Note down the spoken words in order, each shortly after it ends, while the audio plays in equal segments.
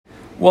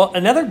Well,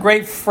 another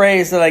great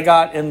phrase that I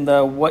got in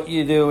the What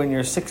You Do in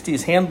Your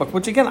 60s handbook,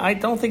 which again, I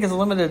don't think is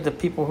limited to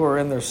people who are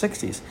in their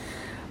 60s,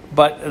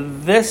 but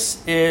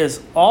this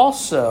is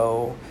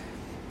also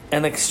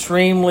an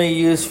extremely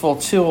useful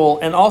tool.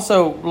 And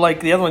also,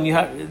 like the other one, you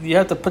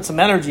have to put some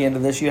energy into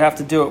this. You have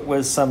to do it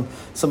with some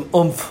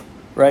oomph,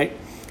 right?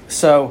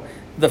 So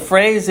the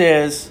phrase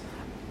is,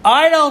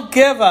 I don't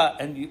give a,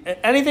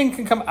 anything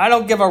can come, I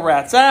don't give a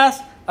rat's ass,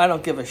 I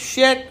don't give a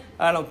shit,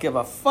 I don't give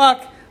a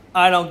fuck,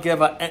 I don't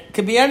give a, it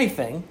could be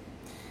anything.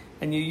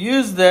 And you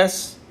use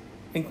this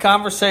in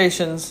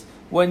conversations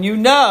when you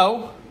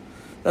know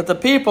that the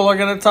people are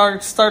going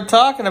to start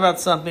talking about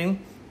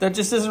something that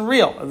just isn't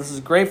real. This is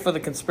great for the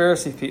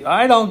conspiracy people.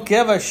 I don't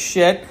give a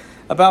shit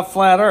about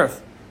flat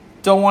Earth.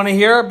 Don't want to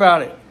hear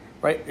about it,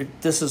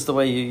 right? This is the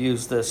way you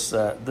use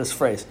this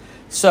phrase.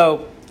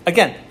 So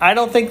again, I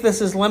don't think this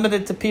is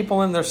limited to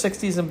people in their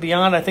 60s and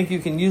beyond. I think you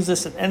can use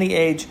this at any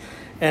age,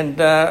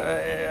 and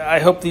I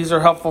hope these are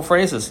helpful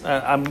phrases.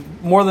 I'm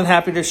more than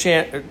happy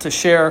to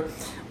share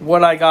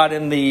what I got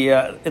in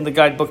the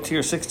guidebook to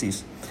your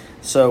 60s.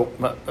 So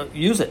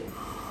use it.